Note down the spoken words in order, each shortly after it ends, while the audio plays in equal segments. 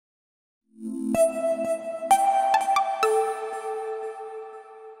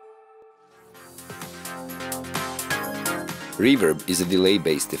Reverb is a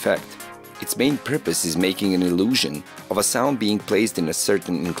delay-based effect. Its main purpose is making an illusion of a sound being placed in a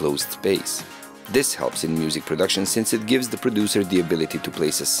certain enclosed space. This helps in music production since it gives the producer the ability to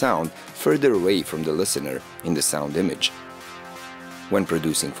place a sound further away from the listener in the sound image. When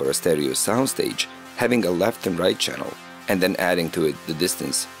producing for a stereo soundstage, having a left and right channel and then adding to it the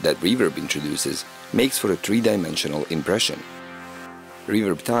distance that reverb introduces makes for a three-dimensional impression.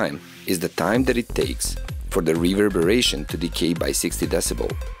 Reverb time is the time that it takes for the reverberation to decay by 60 decibel.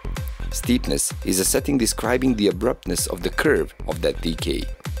 Steepness is a setting describing the abruptness of the curve of that decay.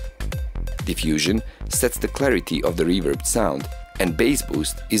 Diffusion sets the clarity of the reverbed sound, and bass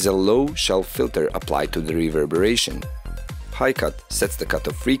boost is a low shelf filter applied to the reverberation. High cut sets the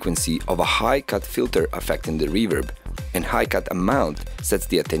cutoff frequency of a high cut filter affecting the reverb, and high cut amount sets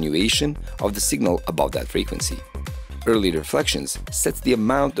the attenuation of the signal above that frequency. Early reflections sets the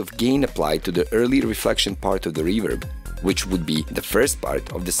amount of gain applied to the early reflection part of the reverb, which would be the first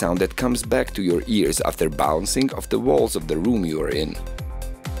part of the sound that comes back to your ears after bouncing off the walls of the room you are in.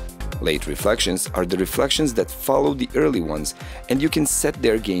 Late reflections are the reflections that follow the early ones, and you can set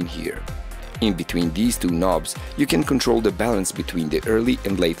their gain here. In between these two knobs, you can control the balance between the early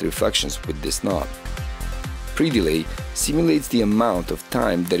and late reflections with this knob. Pre-delay simulates the amount of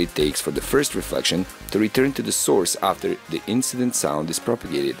time that it takes for the first reflection to return to the source after the incident sound is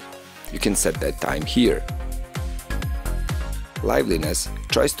propagated. You can set that time here. Liveliness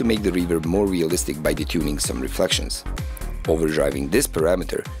tries to make the reverb more realistic by detuning some reflections. Overdriving this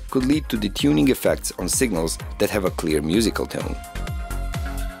parameter could lead to detuning effects on signals that have a clear musical tone.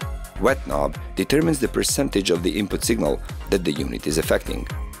 Wet knob determines the percentage of the input signal that the unit is affecting.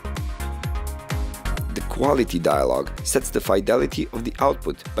 The quality dialog sets the fidelity of the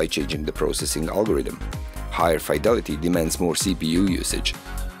output by changing the processing algorithm. Higher fidelity demands more CPU usage.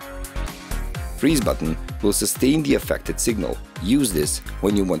 Freeze button will sustain the affected signal. Use this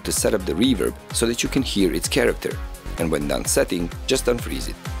when you want to set up the reverb so that you can hear its character, and when done setting, just unfreeze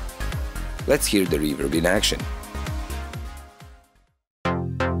it. Let's hear the reverb in action.